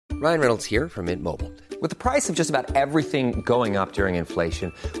Ryan Reynolds here from Mint Mobile. With the price of just about everything going up during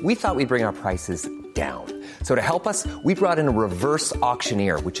inflation, we thought we'd bring our prices down. So to help us, we brought in a reverse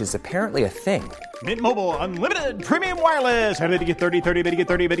auctioneer, which is apparently a thing. Mint Mobile Unlimited Premium Wireless. How to get 30, 30, bit to get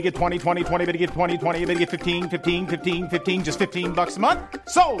 30, bit to get 20, 20, 20, bit to get 20, 20, bit to get 15, 15, 15, 15, just $15 a month?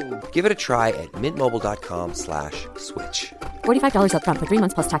 Sold! Give it a try at mintmobile.com/switch. $45 up front for 3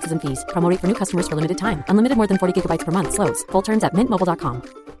 months plus taxes and fees. Promo rate for new customers for limited time. Unlimited more than 40 gigabytes per month. Slows full terms at mintmobile.com.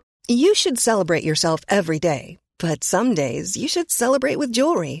 You should celebrate yourself every day, but some days you should celebrate with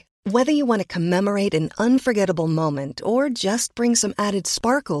jewelry. Whether you want to commemorate an unforgettable moment or just bring some added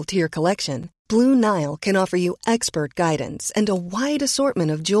sparkle to your collection, Blue Nile can offer you expert guidance and a wide assortment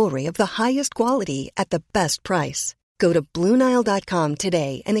of jewelry of the highest quality at the best price. Go to BlueNile.com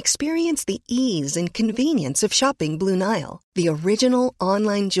today and experience the ease and convenience of shopping Blue Nile, the original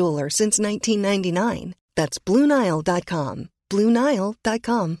online jeweler since 1999. That's BlueNile.com.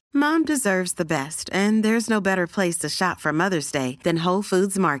 BlueNile.com. Mom deserves the best, and there's no better place to shop for Mother's Day than Whole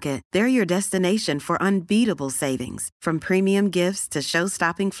Foods Market. They're your destination for unbeatable savings, from premium gifts to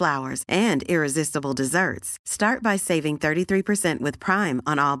show-stopping flowers and irresistible desserts. Start by saving 33% with Prime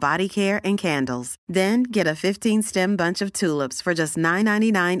on all body care and candles. Then get a 15-stem bunch of tulips for just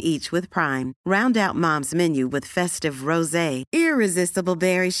 $9.99 each with Prime. Round out Mom's menu with festive rosé, irresistible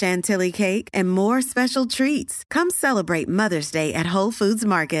berry chantilly cake, and more special treats. Come celebrate Mother's Day at Whole Foods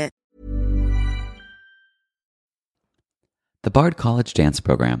Market. The Bard College Dance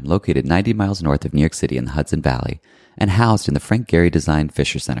Program, located 90 miles north of New York City in the Hudson Valley and housed in the Frank Gehry-designed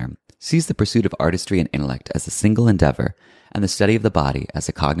Fisher Center, sees the pursuit of artistry and intellect as a single endeavor and the study of the body as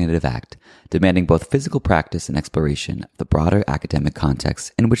a cognitive act, demanding both physical practice and exploration of the broader academic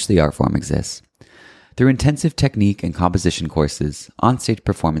context in which the art form exists. Through intensive technique and composition courses, onstage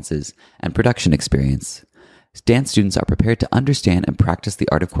performances, and production experience, dance students are prepared to understand and practice the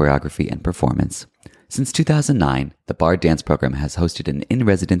art of choreography and performance. Since 2009, the Bard Dance Program has hosted an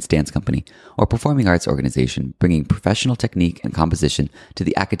in-residence dance company or performing arts organization, bringing professional technique and composition to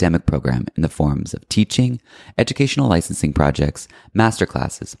the academic program in the forms of teaching, educational licensing projects,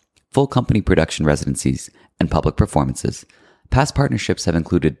 masterclasses, full company production residencies, and public performances. Past partnerships have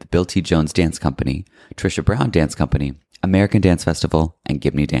included the Bill T. Jones Dance Company, Trisha Brown Dance Company, American Dance Festival, and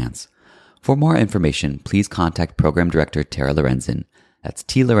Gibney Dance. For more information, please contact Program Director Tara Lorenzen. That's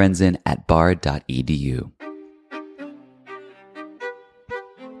tlorenzen@bard.edu.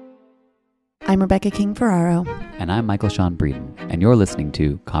 I'm Rebecca King Ferraro. And I'm Michael Sean Breeden, and you're listening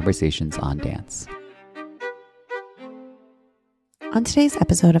to Conversations on Dance. On today's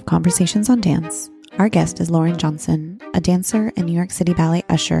episode of Conversations on Dance, our guest is Lauryn Johnson, a dancer and New York City Ballet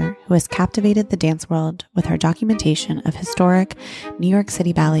usher who has captivated the dance world with her documentation of historic New York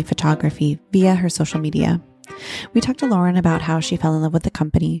City Ballet photography via her social media. We talked to Lauryn about how she fell in love with the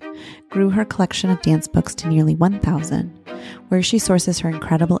company, grew her collection of dance books to nearly 1,000, where she sources her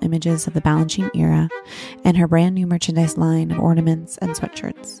incredible images of the Balanchine era, and her brand new merchandise line of ornaments and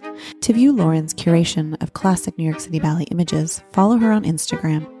sweatshirts. To view Lauryn's curation of classic New York City Ballet images, follow her on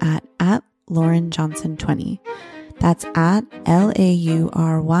Instagram at Lauryn Johnson 20. That's at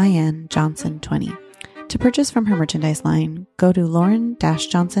LAURYN Johnson 20. To purchase from her merchandise line, go to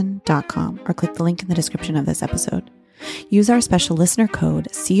lauryn-johnson.com or click the link in the description of this episode. Use our special listener code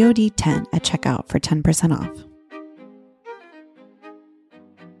COD10 at checkout for 10% off.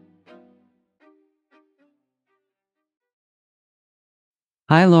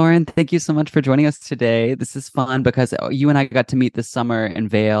 Hi, Lauryn. Thank you so much for joining us today. This is fun because you and I got to meet this summer in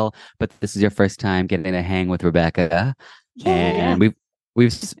Vail, but this is your first time getting to hang with Rebecca. Yeah. And we've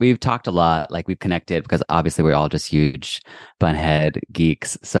talked a lot, like we've connected because obviously we're all just huge bunhead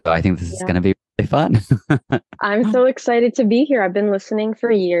geeks. So I think this is going to be really fun. I'm so excited to be here. I've been listening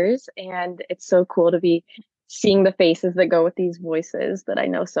for years, and it's so cool to be seeing the faces that go with these voices that I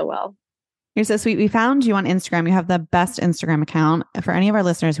know so well. You're so sweet. We found you on Instagram. You have the best Instagram account. For any of our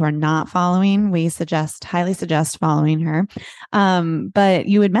listeners who are not following, we highly suggest following her. But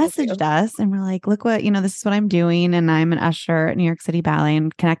you had messaged us and we're like, look what, this is what I'm doing. And I'm an usher at New York City Ballet,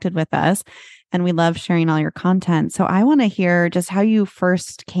 and connected with us. And we love sharing all your content. So I want to hear just how you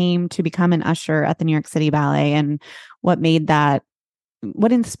first came to become an usher at the New York City Ballet and what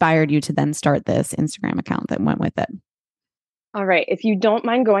inspired you to then start this Instagram account that went with it. All right. If you don't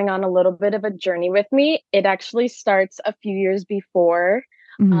mind going on a little bit of a journey with me, it actually starts a few years before,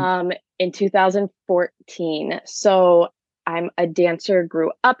 in 2014. So I'm a dancer,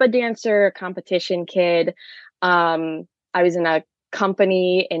 grew up a dancer, a competition kid. I was in a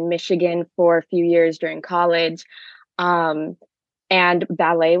company in Michigan for a few years during college. And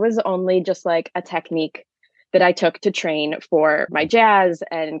ballet was only just like a technique that I took to train for my jazz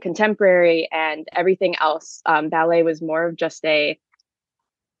and contemporary and everything else. Ballet was more of just a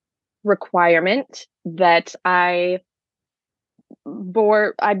requirement that I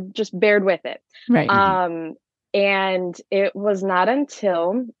just bared with it. Right. And it was not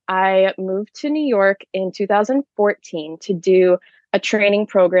until I moved to New York in 2014 to do a training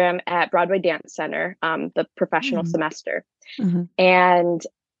program at Broadway Dance Center, the professional semester. And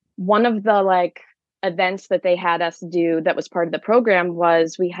one of the events that they had us do that was part of the program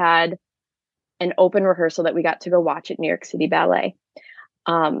was we had an open rehearsal that we got to go watch at New York City Ballet.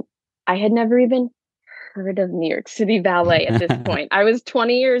 I had never even heard of New York City Ballet at this point. I was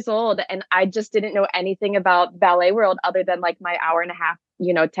 20 years old and I just didn't know anything about ballet world other than my hour and a half,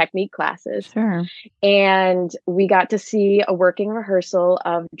 technique classes. Sure. And we got to see a working rehearsal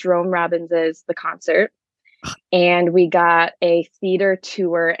of Jerome Robbins's The Concert. And we got a theater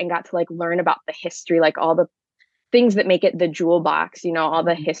tour and got to learn about the history, all the things that make it the jewel box, all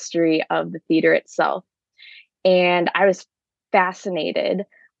the history of the theater itself. And I was fascinated.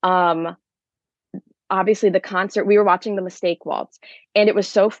 Obviously the concert, we were watching the Mistake Waltz and it was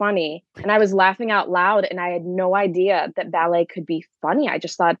so funny and I was laughing out loud and I had no idea that ballet could be funny. I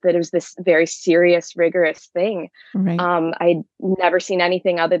just thought that it was this very serious, rigorous thing. Right. I'd never seen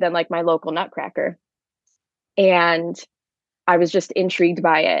anything other than my local Nutcracker. And I was just intrigued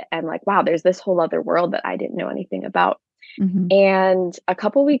by it and wow, there's this whole other world that I didn't know anything about. And a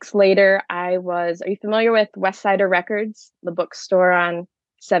couple weeks later, are you familiar with West Sider Records, the bookstore on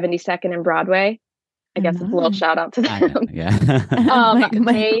 72nd and Broadway? I guess it's a little shout out to them.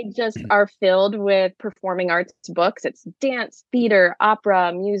 They just are filled with performing arts books. It's dance, theater,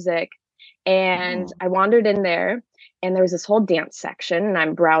 opera, music. And I wandered in there and there was this whole dance section and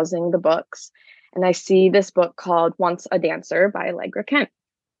I'm browsing the books and I see this book called Once a Dancer by Allegra Kent.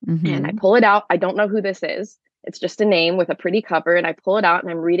 And I pull it out. I don't know who this is. It's just a name with a pretty cover. And I pull it out and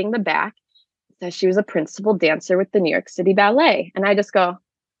I'm reading the back. It says she was a principal dancer with the New York City Ballet. And I just go,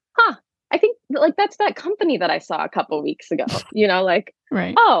 I think that's that company that I saw a couple weeks ago,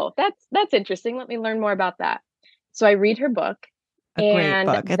 right. Oh, that's interesting. Let me learn more about that. So I read her book. Great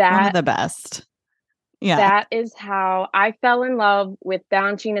book. It's one of the best. Yeah. That is how I fell in love with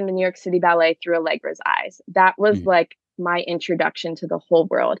Balanchine and the New York City Ballet through Allegra's eyes. That was my introduction to the whole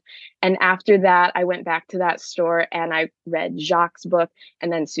world. And after that, I went back to that store and I read Jacques' book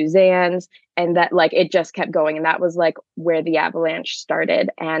and then Suzanne's, and that it just kept going. And that was where the avalanche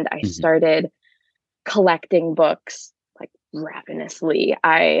started. And I started collecting books ravenously.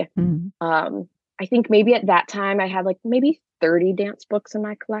 I think maybe at that time I had maybe 30 dance books in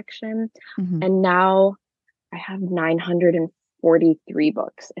my collection. And now I have 943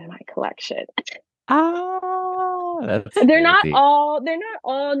 books in my collection. They're not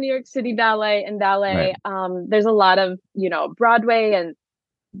all New York City Ballet and ballet. Right. There's a lot of, Broadway and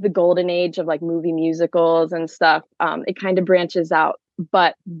the golden age of movie musicals and stuff. It kind of branches out,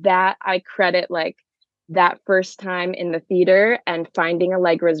 but that I credit that first time in the theater and finding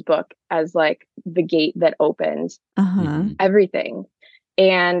Allegra's book as the gate that opened everything.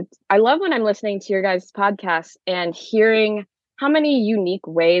 And I love when I'm listening to your guys' podcast and hearing how many unique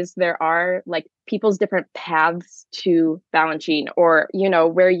ways there are, people's different paths to Balanchine, or,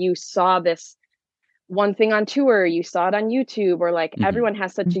 where you saw this one thing on tour, you saw it on YouTube, or everyone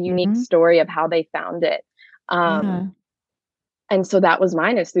has such a unique story of how they found it. And so that was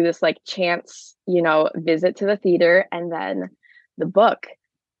mine, is through this chance, visit to the theater and then the book.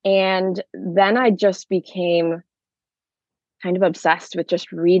 And then I just became kind of obsessed with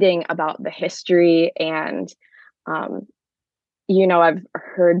just reading about the history. And, I've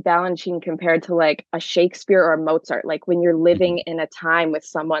heard Balanchine compared to a Shakespeare or a Mozart, when you're living in a time with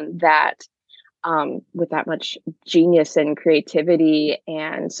someone that, with that much genius and creativity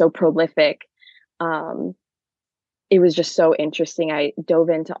and so prolific. It was just so interesting. I dove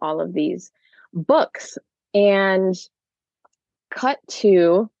into all of these books and cut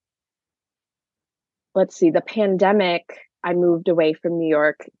to, the pandemic. I moved away from New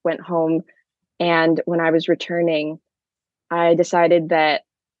York, went home. And when I was returning, I decided that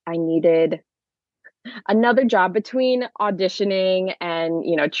I needed another job between auditioning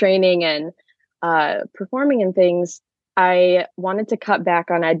and, training and performing and things. I wanted to cut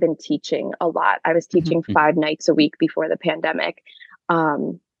back on, I'd been teaching a lot. I was teaching 5 nights a week before the pandemic.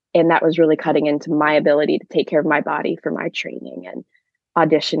 And that was really cutting into my ability to take care of my body for my training and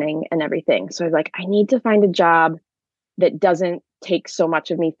auditioning and everything. So I was I need to find a job that doesn't take so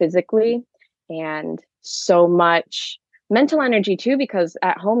much of me physically and so much mental energy too, because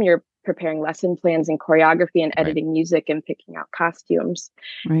at home you're preparing lesson plans and choreography and editing music and picking out costumes.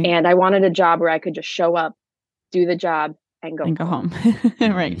 Right. And I wanted a job where I could just show up, do the job, and go home.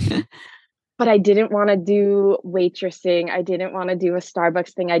 Right. But I didn't want to do waitressing. I didn't want to do a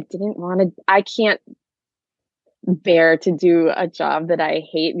Starbucks thing. I can't bear to do a job that I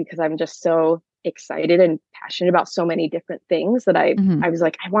hate because I'm just so excited and passionate about so many different things that I was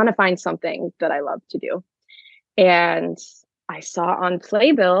like, I want to find something that I love to do. And I saw on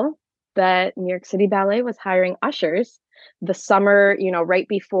Playbill that New York City Ballet was hiring ushers the summer, right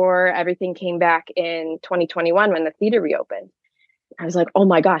before everything came back in 2021 when the theater reopened. I was like, oh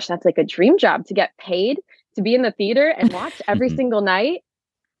my gosh, that's like a dream job to get paid to be in the theater and watch every single night.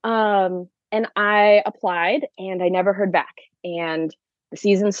 And I applied and I never heard back. And the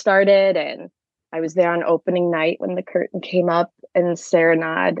season started and I was there on opening night when the curtain came up and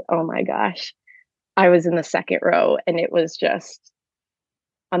Serenade. Oh my gosh. I was in the second row and it was just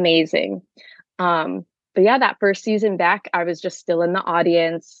amazing. But yeah, that first season back, I was just still in the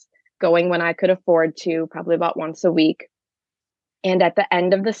audience, going when I could afford to, probably about once a week. And at the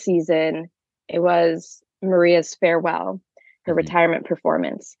end of the season, it was Maria's farewell, her retirement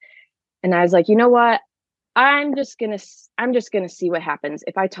performance. And I was like, you know what? I'm just gonna see what happens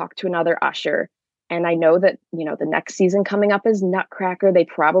if I talk to another usher. And I know that, the next season coming up is Nutcracker. They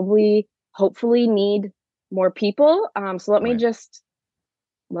probably, hopefully need more people. So let me just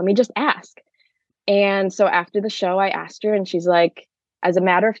ask. And so after the show, I asked her and she's like, as a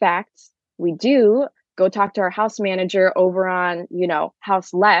matter of fact, we do. Go talk to our house manager over on,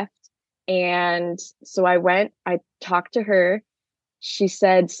 house left. And so I talked to her. She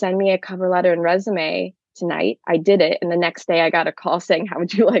said, send me a cover letter and resume tonight. I did it. And the next day I got a call saying, how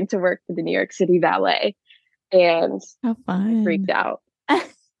would you like to work for the New York City Ballet? And I freaked out.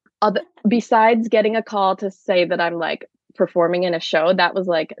 Besides getting a call to say that I'm like performing in a show, that was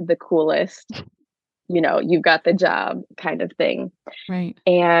like the coolest, you've got the job kind of thing. Right.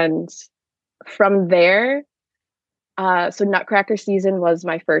 And from there, so Nutcracker season was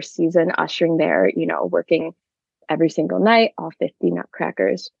my first season ushering there, working every single night, all 50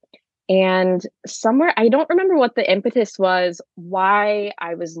 Nutcrackers. And somewhere, I don't remember what the impetus was, why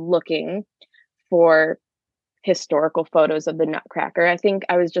I was looking for historical photos of the Nutcracker. I think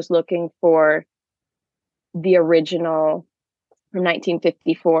I was just looking for the original from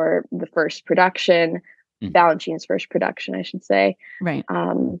 1954, the first production, Balanchine's first production, I should say. Right.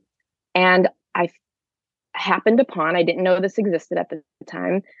 And I happened upon, I didn't know this existed at the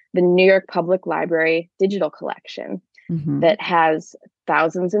time, the New York Public Library digital collection that has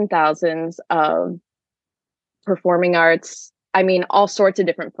thousands and thousands of performing arts. I mean, all sorts of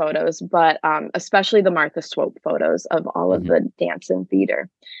different photos, but especially the Martha Swope photos of all of the dance and theater.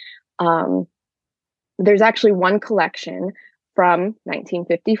 There's actually one collection from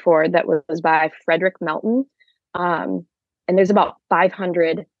 1954 that was by Frederick Melton. And there's about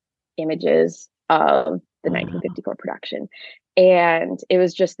 500 images of the 1954 production. And it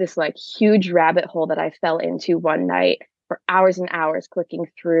was just this like huge rabbit hole that I fell into one night for hours and hours clicking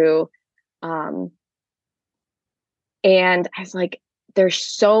through. And I was like, there's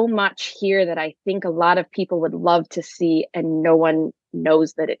so much here that I think a lot of people would love to see and no one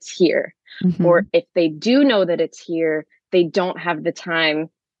knows that it's here. Or if they do know that it's here, they don't have the time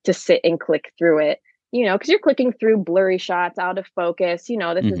to sit and click through it. Because you're clicking through blurry shots out of focus.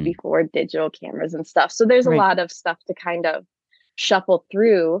 This is before digital cameras and stuff. So there's a lot of stuff to kind of shuffle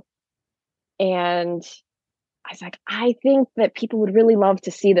through. And I was like, I think that people would really love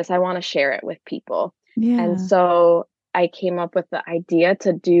to see this. I want to share it with people. Yeah. And so I came up with the idea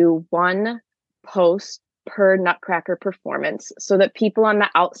to do one post per Nutcracker performance so that people on the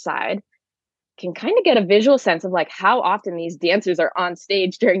outside can kind of get a visual sense of like how often these dancers are on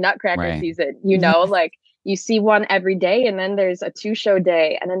stage during Nutcracker season. Like you see one every day and then there's a 2-show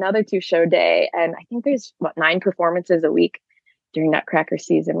day and another 2-show day. And I think there's 9 performances a week during Nutcracker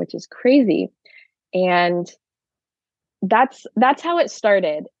season, which is crazy. And that's how it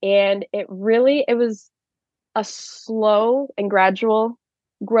started. And it was a slow and gradual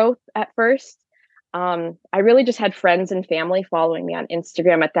growth at first. I really just had friends and family following me on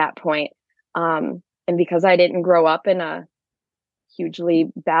Instagram at that point. And because I didn't grow up in a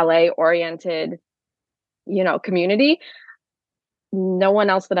hugely ballet oriented, community, no one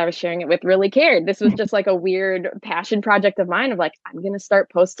else that I was sharing it with really cared. This was just like a weird passion project of mine of like, I'm going to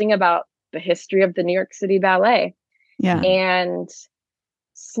start posting about the history of the New York City Ballet. Yeah. And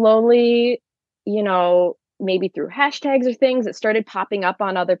slowly, maybe through hashtags or things, it started popping up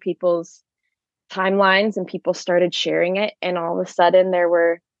on other people's timelines and people started sharing it. And all of a sudden there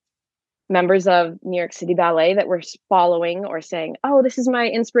were members of New York City Ballet that were following or saying, oh, this is my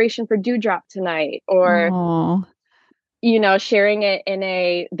inspiration for Dewdrop tonight. Or, sharing it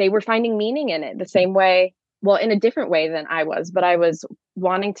they were finding meaning in it the same way well, in a different way than I was, but I was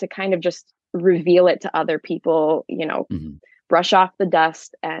wanting to kind of just reveal it to other people, brush off the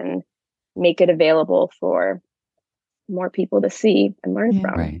dust and make it available for more people to see and learn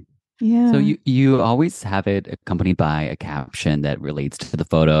from. Right. Yeah. So you always have it accompanied by a caption that relates to the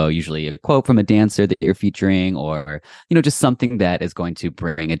photo, usually a quote from a dancer that you're featuring, or just something that is going to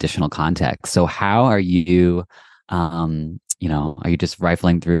bring additional context. So how are you, are you just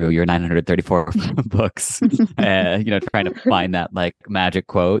rifling through your 934 books, trying to find that like magic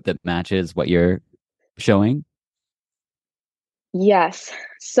quote that matches what you're showing? Yes.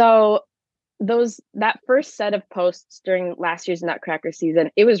 So that first set of posts during last year's Nutcracker season,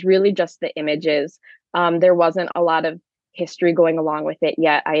 it was really just the images. There wasn't a lot of history going along with it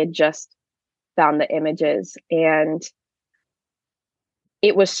yet. I had just found the images, and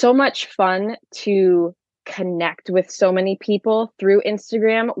it was so much fun to connect with so many people through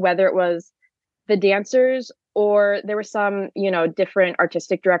Instagram, whether it was the dancers or there were some, different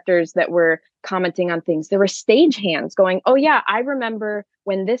artistic directors that were commenting on things. There were stagehands going, "Oh yeah, I remember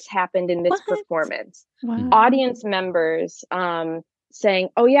when this happened in this performance." Wow. Audience members saying,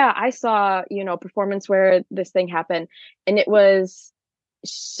 "Oh yeah, I saw, performance where this thing happened." And it was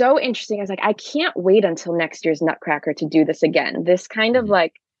so interesting. I was like, I can't wait until next year's Nutcracker to do this again. This kind of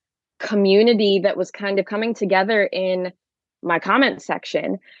like community that was kind of coming together in my comment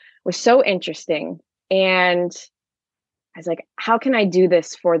section was so interesting. And I was like, how can I do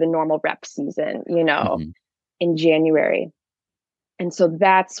this for the normal rep season, in January? And so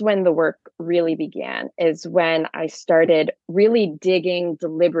that's when the work really began, is when I started really digging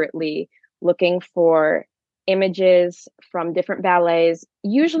deliberately, looking for images from different ballets.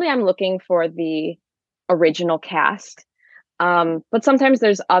 Usually I'm looking for the original cast. But sometimes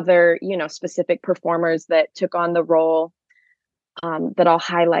there's other, specific performers that took on the role that I'll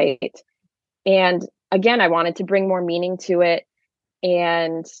highlight. And again, I wanted to bring more meaning to it.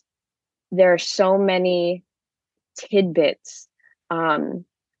 And there are so many tidbits,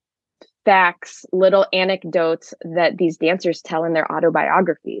 facts, little anecdotes that these dancers tell in their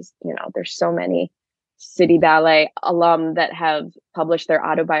autobiographies. There's so many City Ballet alum that have published their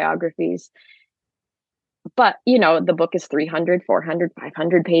autobiographies. But, the book is 300, 400,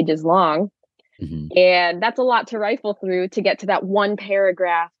 500 pages long. And that's a lot to rifle through to get to that one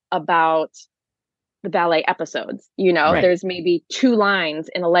paragraph about the ballet episodes. Right. There's maybe 2 lines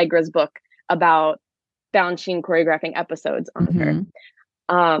in Allegra's book about Balanchine choreographing episodes on her.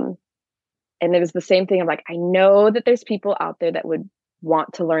 And it was the same thing. I'm like, I know that there's people out there that would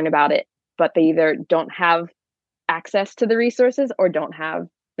want to learn about it, but they either don't have access to the resources or don't have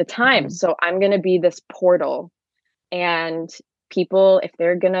the time. So I'm going to be this portal, and people, if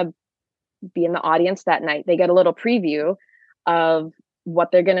they're going to be in the audience that night, they get a little preview of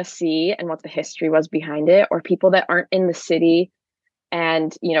what they're going to see and what the history was behind it. Or people that aren't in the city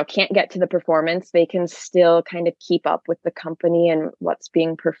and, can't get to the performance, they can still kind of keep up with the company and what's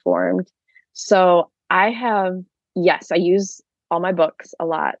being performed. So I use all my books a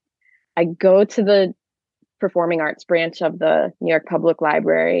lot. I go to the performing arts branch of the New York Public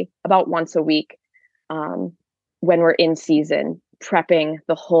Library about once a week when we're in season, prepping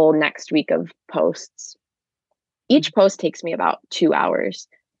the whole next week of posts. Each post takes me about 2 hours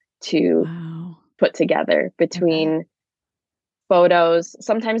to put together between photos.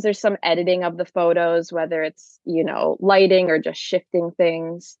 Sometimes there's some editing of the photos, whether it's, lighting or just shifting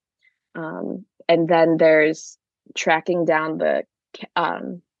things. And then there's tracking down the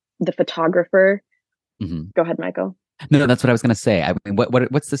photographer. Go ahead, Michael. No, that's what I was going to say. I mean,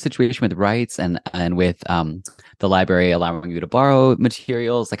 what's the situation with rights and with the library allowing you to borrow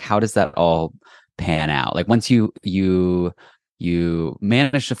materials? Like, how does that all pan out? Like, once you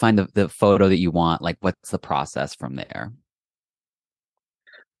manage to find the photo that you want, like, what's the process from there?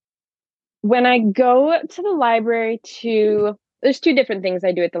 When I go to the library there's 2 different things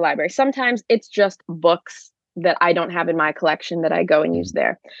I do at the library. Sometimes it's just books that I don't have in my collection that I go and use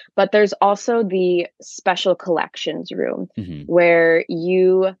there. But there's also the special collections room where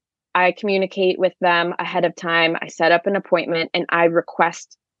I communicate with them ahead of time. I set up an appointment and I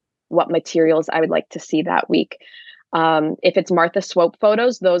request what materials I would like to see that week. If it's Martha Swope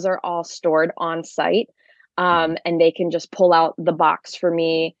photos, those are all stored on site. And they can just pull out the box for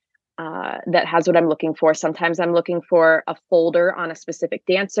me that has what I'm looking for. Sometimes I'm looking for a folder on a specific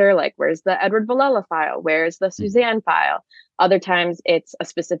dancer, like where's the Edward Villela file? Where's the Suzanne file? Other times it's a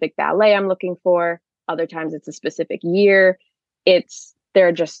specific ballet I'm looking for. Other times it's a specific year. There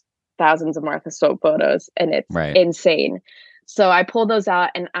are just thousands of Martha Swope photos and it's insane. So I pull those out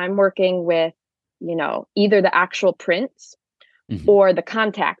and I'm working with, either the actual prints or the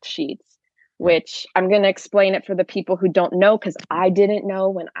contact sheets, which I'm going to explain it for the people who don't know, because I didn't know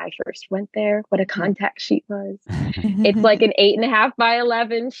when I first went there what a contact sheet was. It's like an 8.5 by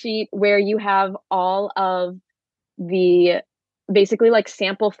 11 sheet where you have all of the basically like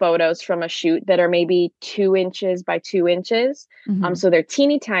sample photos from a shoot that are maybe 2 inches by 2 inches. So they're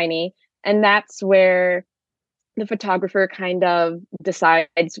teeny tiny. And that's where the photographer kind of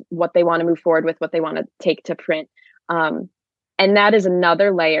decides what they want to move forward with, what they want to take to print. And that is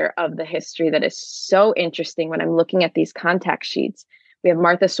another layer of the history that is so interesting when I'm looking at these contact sheets. We have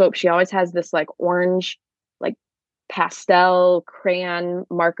Martha Swope. She always has this like orange, like pastel crayon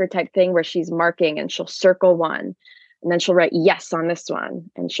marker type thing where she's marking, and she'll circle one, and then she'll write yes on this one,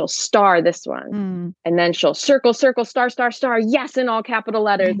 and she'll star this one. And then she'll circle, star, yes, in all capital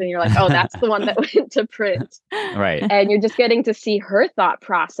letters. And you're like, oh, that's the one that went to print. Right. And you're just getting to see her thought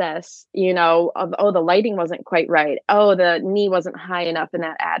process, you know, of, oh, the lighting wasn't quite right. Oh, the knee wasn't high enough in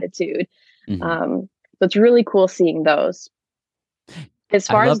that attitude. So it's really cool seeing those. As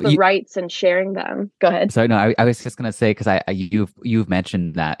far as the rights and sharing them, go ahead. So no, I was just gonna say, because you've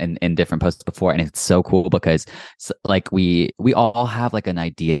mentioned that in different posts before, and it's so cool because like we all have like an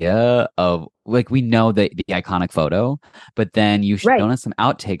idea of, like, we know the iconic photo, but then you've shown us some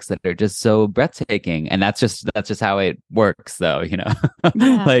outtakes that are just so breathtaking, and that's just how it works, though. You know,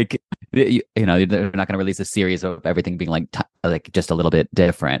 like you know, they're not gonna release a series of everything being like just a little bit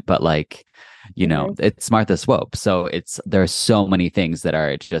different, but like, you know, it's Martha Swope, so there's so many things that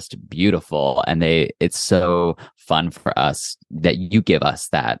are just beautiful, and it's so fun for us that you give us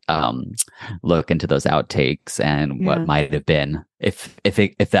that look into those outtakes and what might have been if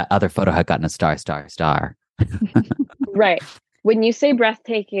that other photo had gotten a star. Right. When you say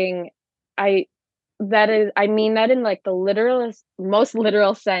breathtaking, I mean that in like the most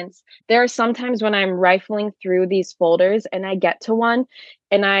literal sense. There are some times when I'm rifling through these folders and I get to one,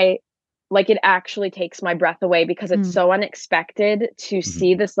 and it actually takes my breath away because it's so unexpected to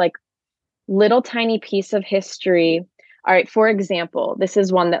see this like little tiny piece of history. All right. For example, this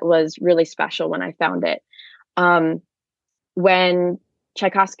is one that was really special when I found it. When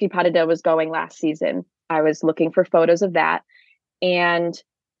Tchaikovsky Pas de Deux was going last season, I was looking for photos of that. And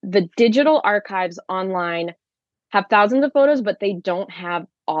the digital archives online have thousands of photos, but they don't have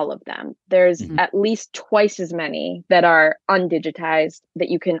all of them. There's at least twice as many that are undigitized that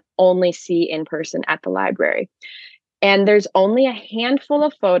you can only see in person at the library. And there's only a handful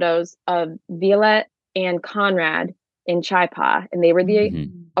of photos of Violette and Conrad in Chai Pa, and they were the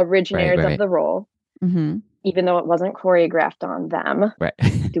originaries of the role, even though it wasn't choreographed on them. Right.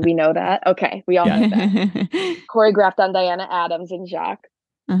 Do we know that? Okay, we all know that. Choreographed on Diana Adams and Jacques.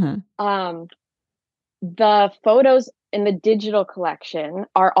 The photos in the digital collection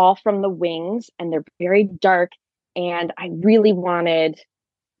are all from the wings, and they're very dark. And I really wanted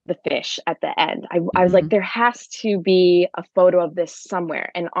the fish at the end. I was like, there has to be a photo of this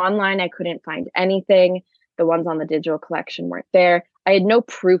somewhere. And online, I couldn't find anything. The ones on the digital collection weren't there. I had no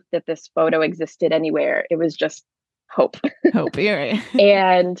proof that this photo existed anywhere. It was just hope. Hope, you're right.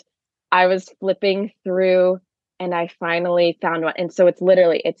 And I was flipping through, and I finally found one. And so it's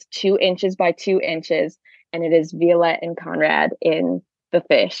 2 inches by 2 inches. And it is Violette and Conrad in the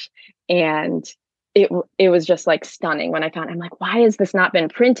fish. And it was just like stunning when I found it. I'm like, why has this not been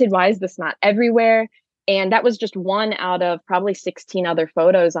printed? Why is this not everywhere? And that was just one out of probably 16 other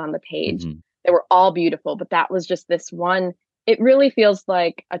photos on the page. They were all beautiful, but that was just this one. It really feels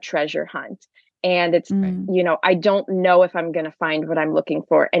like a treasure hunt. And it's, you know, I don't know if I'm going to find what I'm looking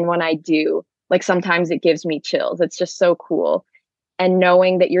for. And when I do, like, sometimes it gives me chills. It's just so cool. And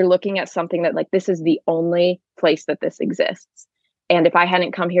knowing that you're looking at something that, like, this is the only place that this exists. And if I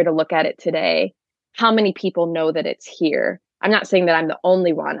hadn't come here to look at it today, how many people know that it's here? I'm not saying that I'm the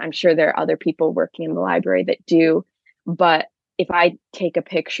only one. I'm sure there are other people working in the library that do. But if I take a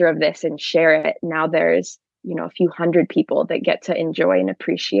picture of this and share it, now there's, you know, a few hundred people that get to enjoy and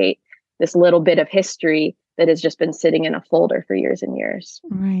appreciate this little bit of history that has just been sitting in a folder for years and years.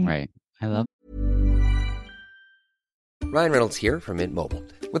 Right. I love. Ryan Reynolds here from Mint Mobile.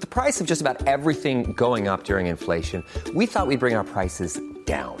 With the price of just about everything going up during inflation, we thought we'd bring our prices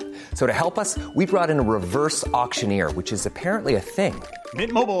down. So to help us, we brought in a reverse auctioneer, which is apparently a thing.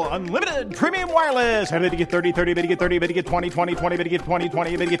 Mint Mobile Unlimited Premium Wireless. How to get 30, 30, bit to get 30, bit to get 20, 20, 20, bit to get 20,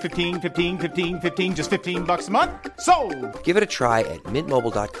 20, bit to get 15, 15, 15, 15, just $15 a month? Sold! Give it a try at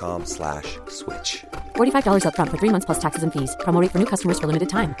mintmobile.com/switch. $45 up front for 3 months plus taxes and fees. Promo rate for new customers for limited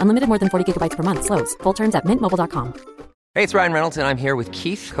time. Unlimited more than 40 gigabytes per month. Slows full terms at mintmobile.com. Hey, it's Ryan Reynolds, and I'm here with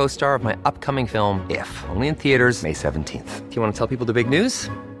Keith, co-star of my upcoming film, If, only in theaters May 17th. Do you want to tell people the big news?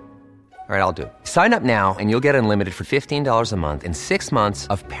 All right, I'll do it. Sign up now and you'll get unlimited for $15 a month and 6 months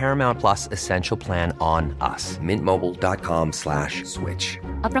of Paramount Plus Essential Plan on us. MintMobile.com/switch.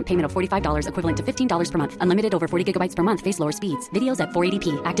 Upfront payment of $45 equivalent to $15 per month. Unlimited over 40 gigabytes per month. Face lower speeds. Videos at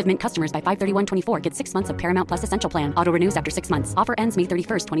 480p. Active Mint customers by 531.24 get 6 months of Paramount Plus Essential Plan. Auto renews after 6 months. Offer ends May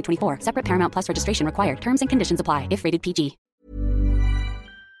 31st, 2024. Separate Paramount Plus registration required. Terms and conditions apply if rated PG.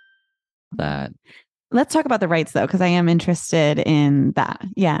 Let's talk about the rights though, because I am interested in that.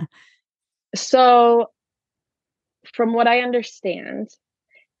 Yeah. So from what I understand,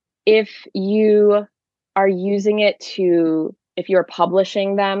 if you are using it to, if you're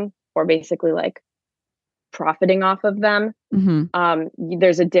publishing them or basically like profiting off of them,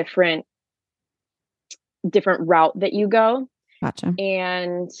 there's a different route that you go. Gotcha.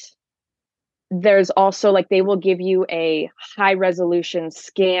 And there's also like, they will give you a high resolution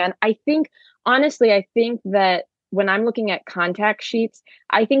scan. Honestly, I think that when I'm looking at contact sheets,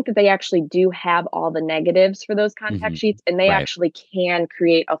 I think that they actually do have all the negatives for those contact sheets, and they actually can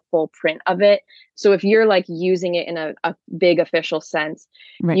create a full print of it. So if you're like using it in a big official sense,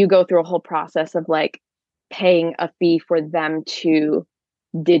 you go through a whole process of like paying a fee for them to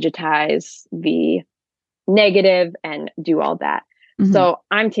digitize the negative and do all that. So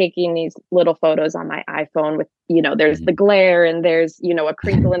I'm taking these little photos on my iPhone with, there's the glare and there's, a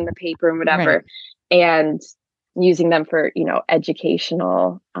crinkle in the paper and whatever, and using them for,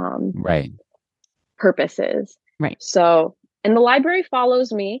 educational purposes. So, and the library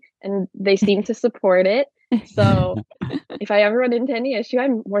follows me and they seem to support it. So if I ever run into any issue,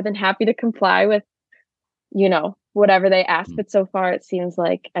 I'm more than happy to comply with, whatever they ask. But so far it seems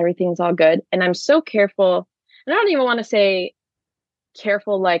like everything's all good. And I'm so careful. And I don't even want to say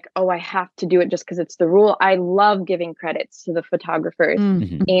careful, like, oh, I have to do it just because it's the rule. I love giving credits to the photographers.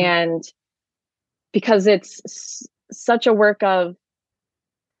 And because it's such a work of,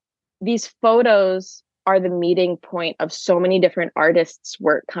 these photos are the meeting point of so many different artists'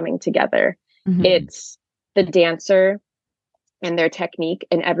 work coming together. It's the dancer and their technique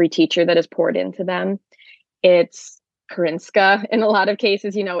and every teacher that is poured into them. It's Karinska in a lot of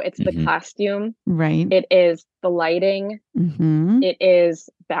cases, it's the costume. It is the lighting. It is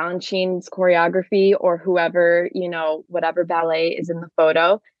Balanchine's choreography or whoever, whatever ballet is in the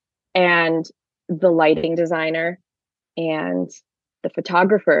photo, and the lighting designer and the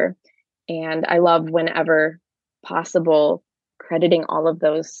photographer. And I love, whenever possible, crediting all of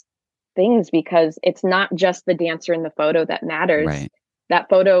those things, because it's not just the dancer in the photo that matters. That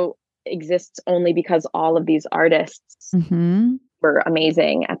photo exists only because all of these artists were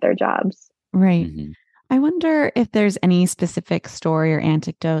amazing at their jobs. I wonder if there's any specific story or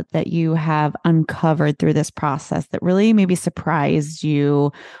anecdote that you have uncovered through this process that really maybe surprised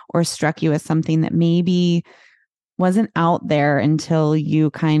you or struck you as something that maybe wasn't out there until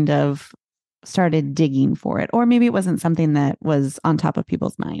you kind of started digging for it, or maybe it wasn't something that was on top of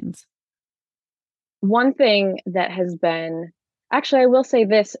people's minds. One thing that has been, actually, I will say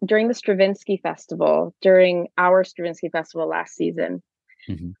this, during the Stravinsky Festival, during our Stravinsky Festival last season,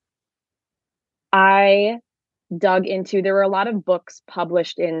 I dug into, there were a lot of books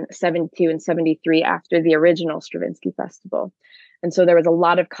published in 72 and 73 after the original Stravinsky Festival. And so there was a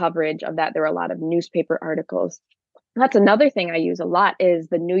lot of coverage of that. There were a lot of newspaper articles. That's another thing I use a lot, is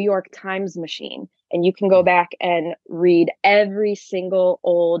the New York Times machine. And you can go back and read every single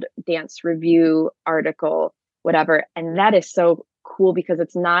old dance review article, whatever. And that is so cool, because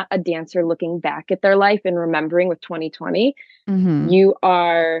it's not a dancer looking back at their life and remembering with 2020. You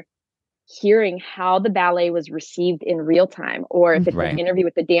are hearing how the ballet was received in real time, or if it's an interview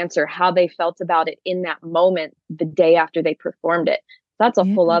with the dancer, how they felt about it in that moment, the day after they performed it. That's a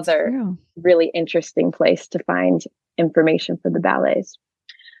whole other really interesting place to find information for the ballets.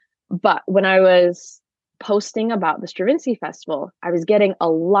 But when I was posting about the Stravinsky Festival, I was getting a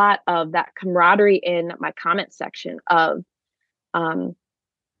lot of that camaraderie in my comment section of,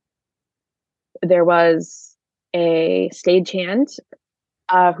 there was a stagehand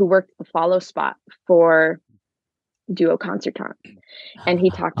who worked the follow spot for Duo Concertant. And he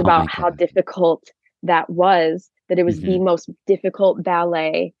talked about how difficult that was, that it was the most difficult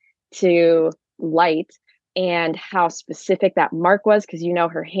ballet to light, and how specific that mark was, because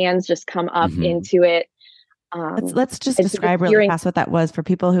her hands just come up into it. Let's just describe really fast what that was for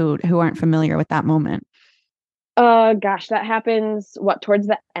people who aren't familiar with that moment. Gosh, that happens towards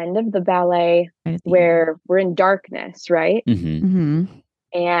the end of the ballet, where we're in darkness, right?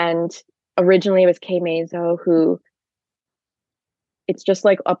 And originally it was Kay Mazo, who, it's just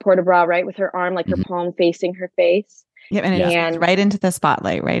like a port de bras, right, with her arm, like her palm facing her face. And it's right into the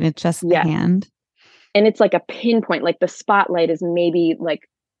spotlight, right? It's just the hand. And it's like a pinpoint, like the spotlight is maybe like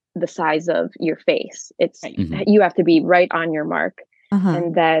the size of your face. It's Mhm. you have to be right on your mark. Uh-huh.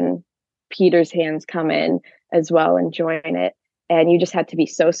 And then Peter's hands come in as well and join it. And you just had to be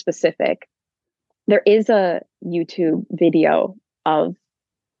so specific. There is a YouTube video of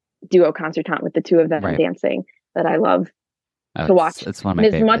duo concertant with the two of them Right. dancing that I love Oh, to watch. it's one of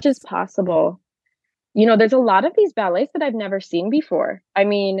And my as much as favorites. possible, there's a lot of these ballets that I've never seen before. I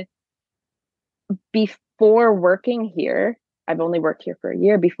mean, before working here, I've only worked here for a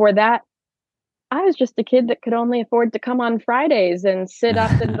year. Before that, I was just a kid that could only afford to come on Fridays and sit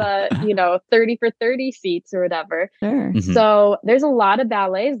up in the, 30 for 30 seats or whatever. Sure. Mhm. So there's a lot of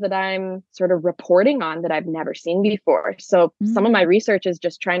ballets that I'm sort of reporting on that I've never seen before. So some of my research is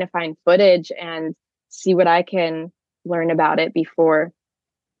just trying to find footage and see what I can learn about it before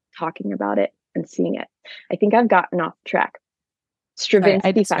talking about it and seeing it. I think I've gotten off track. Sorry, I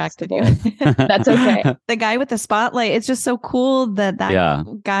Stravinsky distracted Festival. you. That's okay. The guy with the spotlight, it's just so cool that Yeah.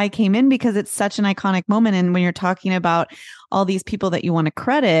 guy came in because it's such an iconic moment. And when you're talking about all these people that you want to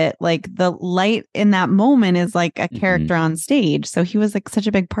credit, like the light in that moment is like a character on stage. So he was like such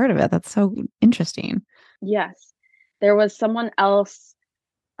a big part of it. That's so interesting. Yes. There was someone else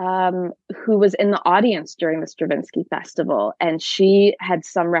who was in the audience during the Stravinsky Festival, and she had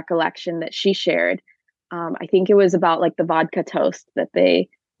some recollection that she shared. I think it was about like the vodka toast that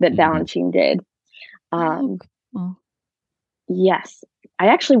Balanchine did. Cool. Yes. I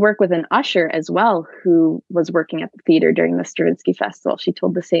actually work with an usher as well who was working at the theater during the Stravinsky Festival. She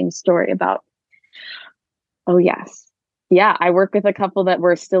told the same story about, oh, yes. Yeah, I work with a couple that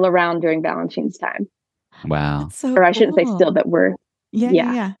were still around during Balanchine's time. Wow. That's so Or I shouldn't say cool. still, that were.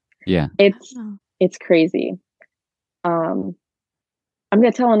 Yeah. Yeah. It's crazy. I'm going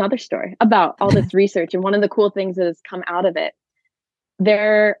to tell another story about all this research. And one of the cool things that has come out of it,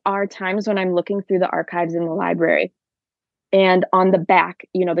 there are times when I'm looking through the archives in the library, and on the back,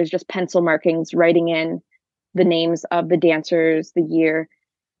 there's just pencil markings writing in the names of the dancers, the year.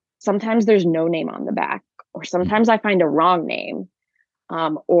 Sometimes there's no name on the back, or sometimes I find a wrong name,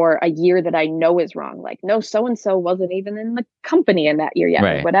 or a year that I know is wrong. Like, no, so-and-so wasn't even in the company in that year yet,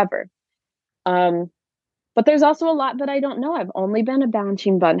 or whatever. But there's also a lot that I don't know. I've only been a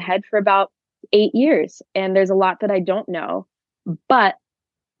Balanchine bunhead for about 8 years, and there's a lot that I don't know. But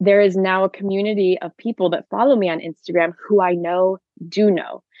there is now a community of people that follow me on Instagram who I know do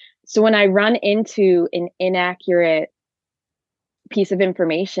know. So when I run into an inaccurate piece of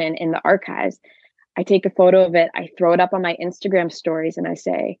information in the archives, I take a photo of it, I throw it up on my Instagram stories, and I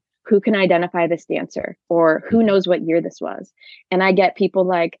say, who can identify this dancer? Or who knows what year this was? And I get people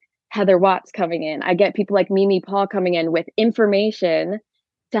like Heather Watts coming in. I get people like Mimi Paul coming in with information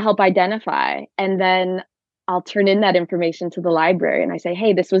to help identify. And then I'll turn in that information to the library and I say,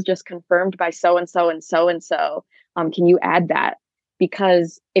 hey, this was just confirmed by so-and-so and so-and-so. Can you add that?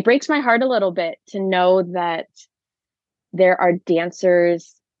 Because it breaks my heart a little bit to know that there are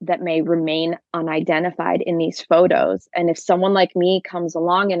dancers that may remain unidentified in these photos. And if someone like me comes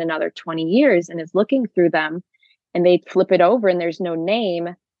along in another 20 years and is looking through them and they flip it over and there's no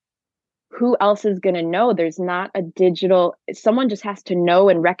name, who else is going to know? There's not a digital, someone just has to know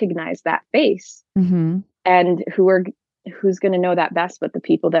and recognize that face. And who's going to know that best but the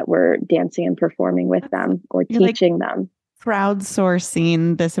people that were dancing and performing with them or teaching them.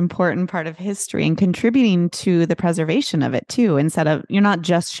 Crowdsourcing this important part of history and contributing to the preservation of it too. Instead of, you're not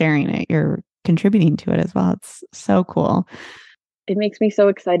just sharing it, you're contributing to it as well. It's so cool. It makes me so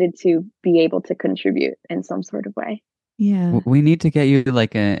excited to be able to contribute in some sort of way. Yeah. We need to get you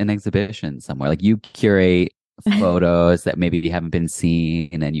like an exhibition somewhere. Like you curate photos that maybe haven't been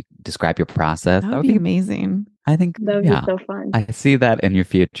seen and you describe your process. That would be amazing. I think that would be so fun. I see that in your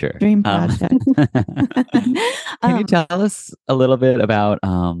future. Dream project. Can you tell us a little bit about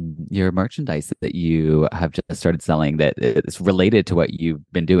your merchandise that you have just started selling that is related to what you've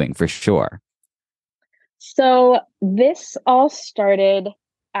been doing for sure? So this all started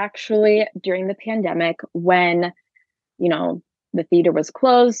actually during the pandemic when, the theater was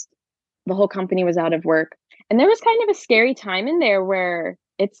closed, the whole company was out of work. And there was kind of a scary time in there where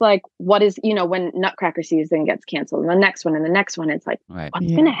it's like, what is, when Nutcracker season gets canceled and the next one and the next one, it's like, what's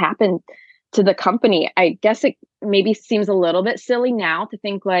going to happen to the company? I guess it maybe seems a little bit silly now to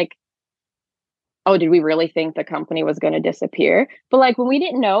think like, oh, did we really think the company was going to disappear? But like when we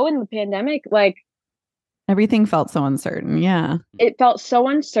didn't know in the pandemic, like everything felt so uncertain. Yeah. It felt so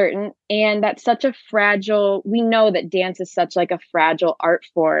uncertain. And that's such a fragile, we know that dance is such like a fragile art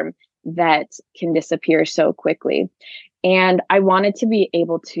form that can disappear so quickly. And I wanted to be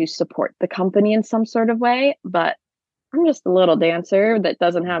able to support the company in some sort of way, but I'm just a little dancer that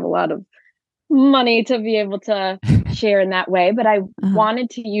doesn't have a lot of money to be able to share in that way, but I wanted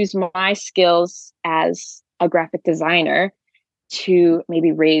to use my skills as a graphic designer to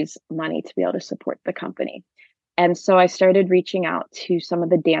maybe raise money to be able to support the company. And so I started reaching out to some of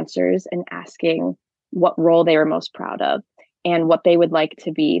the dancers and asking what role they were most proud of and what they would like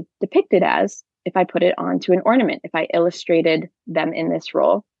to be depicted as if I put it onto an ornament, if I illustrated them in this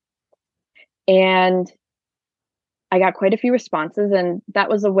role. And I got quite a few responses, and that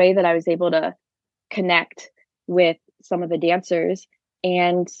was a way that I was able to connect with some of the dancers,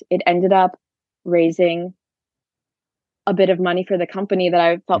 and it ended up raising a bit of money for the company that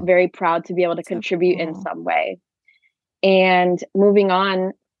I felt very proud to be able to contribute in some way. And moving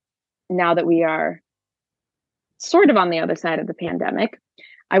on, now that we are sort of on the other side of the pandemic,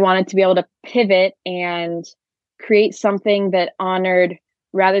 I wanted to be able to pivot and create something that honored,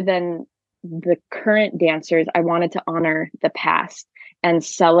 rather than the current dancers, I wanted to honor the past and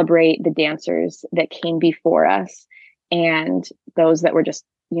celebrate the dancers that came before us and those that were just,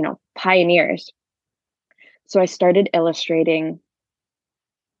 pioneers. So I started illustrating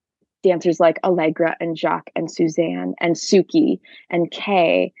dancers like Allegra and Jacques and Suzanne and Suki and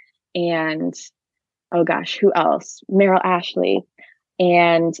Kay and, oh gosh, who else? Meryl Ashley,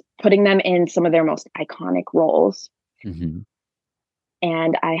 and putting them in some of their most iconic roles. Mm-hmm.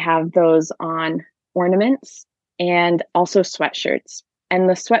 And I have those on ornaments and also sweatshirts. And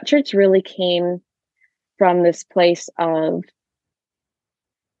the sweatshirts really came from this place of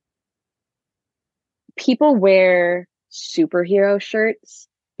people wear superhero shirts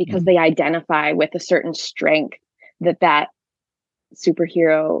because they identify with a certain strength that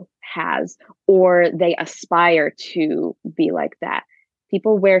superhero has, or they aspire to be like that.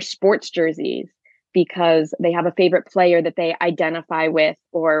 People wear sports jerseys because they have a favorite player that they identify with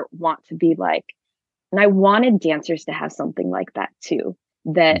or want to be like. And I wanted dancers to have something like that too,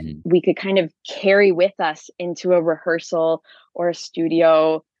 that we could kind of carry with us into a rehearsal or a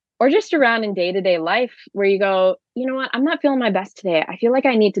studio or just around in day-to-day life, where you go, you know what, I'm not feeling my best today. I feel like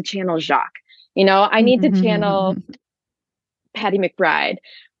I need to channel Jacques. I need to channel Patty McBride.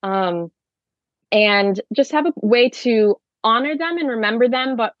 And just have a way to honor them and remember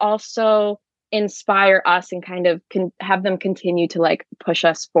them, but also inspire us and kind of have them continue to push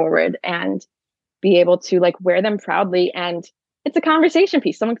us forward and be able to wear them proudly. And it's a conversation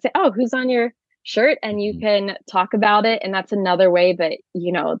piece. Someone can say, oh, who's on your shirt? And you can talk about it. And that's another way that,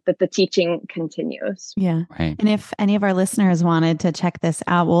 that the teaching continues. Yeah. Right. And if any of our listeners wanted to check this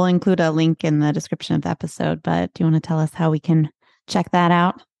out, we'll include a link in the description of the episode, but do you want to tell us how we can check that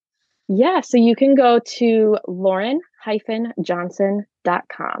out? Yeah. So you can go to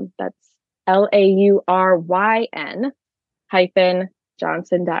Lauryn-Johnson.com. That's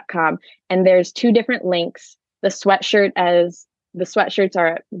LAURYN-Johnson.com. And there's two different links. The sweatshirts are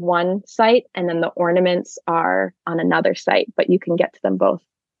at one site, and then the ornaments are on another site, but you can get to them both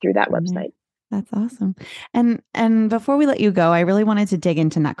through that website. That's awesome. And before we let you go, I really wanted to dig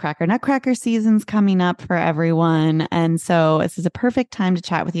into Nutcracker. Nutcracker season's coming up for everyone. And so this is a perfect time to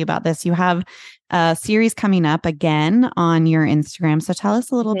chat with you about this. You have a series coming up again on your Instagram. So tell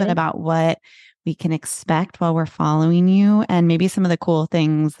us a little bit about what we can expect while we're following you, and maybe some of the cool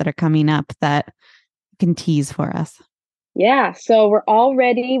things that are coming up that you can tease for us. Yeah. So we're all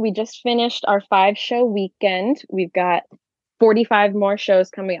ready. We just finished our 5-show weekend. We've got 45 more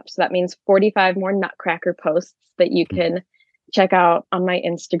shows coming up. So that means 45 more Nutcracker posts that you can check out on my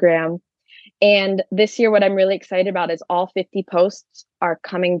Instagram. And this year, what I'm really excited about is all 50 posts are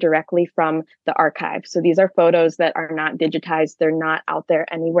coming directly from the archive. So these are photos that are not digitized. They're not out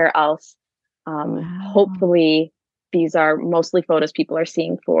there anywhere else. Hopefully, these are mostly photos people are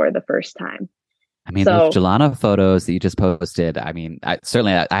seeing for the first time. I mean, those Jelana photos that you just posted, I mean, I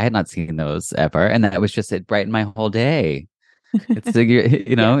had not seen those ever. And that was just, it brightened my whole day. It's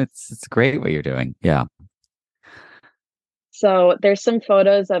it's great what you're doing. Yeah. So there's some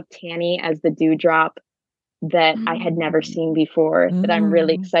photos of Tanny as the dewdrop that I had never seen before that I'm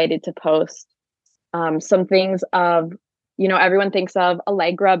really excited to post. Some things of, everyone thinks of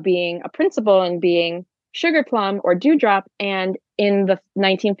Allegra being a principal and being Sugar Plum or Dewdrop. And in the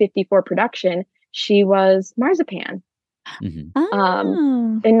 1954 production, she was Marzipan.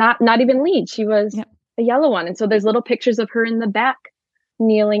 And not even lead. She was a yellow one. And so there's little pictures of her in the back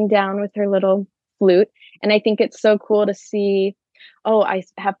kneeling down with her little flute. And I think it's so cool to see. I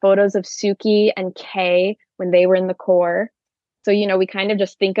have photos of Suki and Kay when they were in the corps. So, we kind of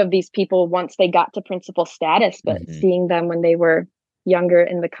just think of these people once they got to principal status, but seeing them when they were younger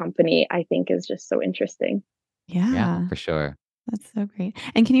in the company, I think is just so interesting. Yeah, for sure. That's so great.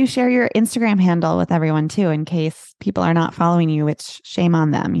 And can you share your Instagram handle with everyone too, in case people are not following you, which shame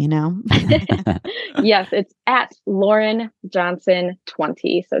on them, you know? Yes, it's at Lauryn Johnson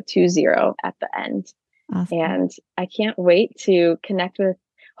 20. So 20 at the end. Awesome. And I can't wait to connect with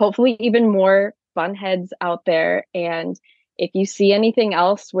hopefully even more fun heads out there. And if you see anything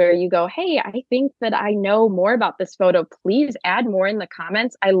else where you go, hey, I think that I know more about this photo, please add more in the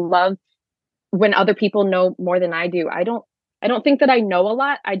comments. I love when other people know more than I do. I don't think that I know a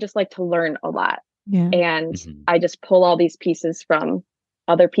lot. I just like to learn a lot. Yeah. And I just pull all these pieces from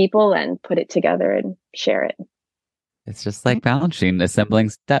other people and put it together and share it. It's just like balancing, assembling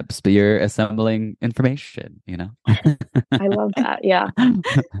steps, but you're assembling information, you know? I love that. Yeah.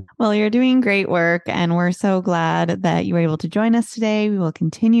 Well, you're doing great work, and we're so glad that you were able to join us today. We will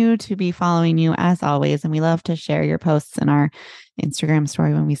continue to be following you as always, and we love to share your posts in our Instagram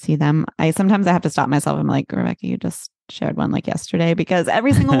story when we see them. Sometimes I have to stop myself. I'm like, Rebecca, you just shared one like yesterday, because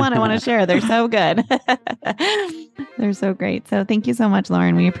every single one I want to share. They're so good. They're so great. So thank you so much,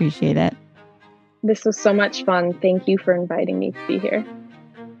 Lauryn. We appreciate it. This was so much fun. Thank you for inviting me to be here.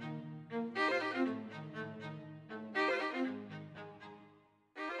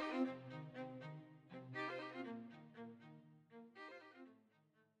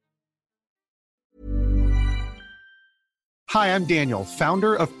 Hi, I'm Daniel,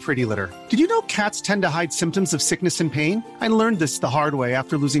 founder of Pretty Litter. Did you know cats tend to hide symptoms of sickness and pain? I learned this the hard way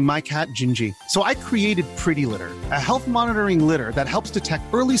after losing my cat, Gingy. So I created Pretty Litter, a health monitoring litter that helps detect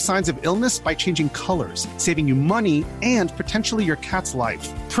early signs of illness by changing colors, saving you money and potentially your cat's life.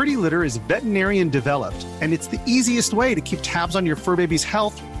 Pretty Litter is veterinarian developed, and it's the easiest way to keep tabs on your fur baby's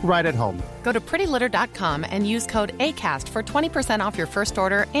health right at home. Go to prettylitter.com and use code ACAST for 20% off your first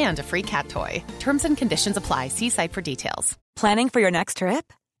order and a free cat toy. Terms and conditions apply. See site for details. Planning for your next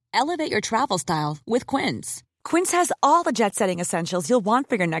trip? Elevate your travel style with Quince. Quince has all the jet-setting essentials you'll want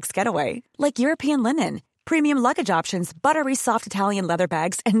for your next getaway, like European linen, premium luggage options, buttery soft Italian leather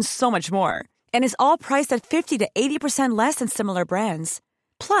bags, and so much more. And is all priced at 50 to 80% less than similar brands.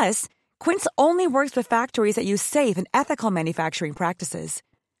 Plus, Quince only works with factories that use safe and ethical manufacturing practices.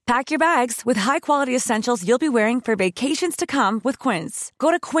 Pack your bags with high-quality essentials you'll be wearing for vacations to come with Quince.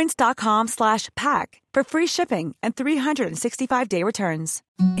 Go to quince.com/pack for free shipping and 365-day returns.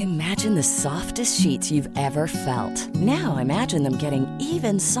 Imagine the softest sheets you've ever felt. Now imagine them getting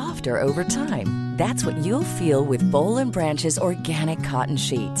even softer over time. That's what you'll feel with Boll & Branch's organic cotton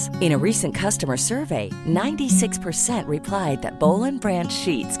sheets. In a recent customer survey, 96% replied that Boll & Branch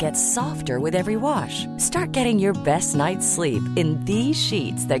sheets get softer with every wash. Start getting your best night's sleep in these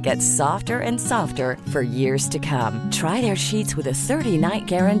sheets that get softer and softer for years to come. Try their sheets with a 30-night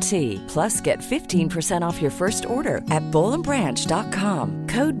guarantee. Plus, get 15% off your first order at bollandbranch.com.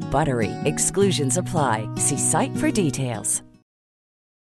 Code BUTTERY. Exclusions apply. See site for details.